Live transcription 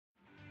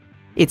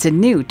It's a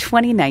new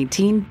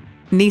 2019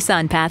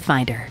 Nissan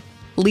Pathfinder.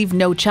 Leave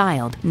no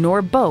child,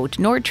 nor boat,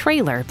 nor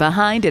trailer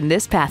behind in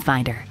this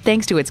Pathfinder,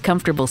 thanks to its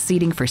comfortable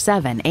seating for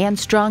 7 and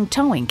strong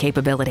towing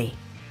capability.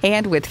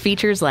 And with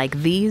features like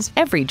these,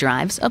 every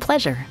drive's a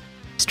pleasure.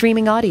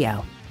 Streaming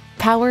audio,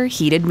 power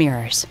heated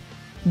mirrors,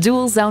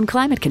 dual zone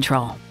climate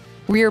control,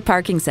 rear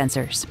parking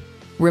sensors,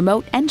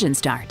 remote engine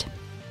start,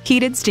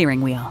 heated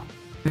steering wheel,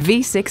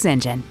 V6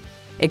 engine,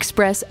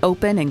 express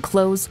open and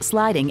close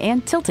sliding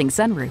and tilting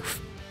sunroof,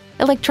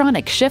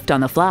 electronic shift on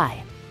the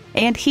fly,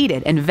 and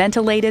heated and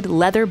ventilated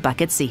leather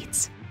bucket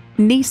seats.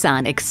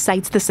 Nissan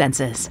excites the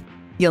senses.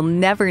 You'll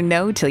never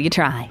know till you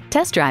try.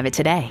 Test drive it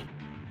today.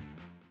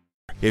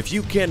 If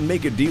you can't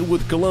make a deal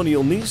with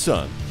Colonial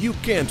Nissan, you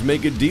can't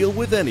make a deal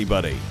with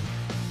anybody.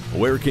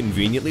 We're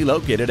conveniently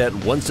located at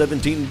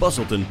 117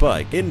 Bustleton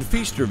Pike in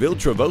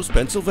Feasterville,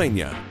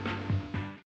 Pennsylvania.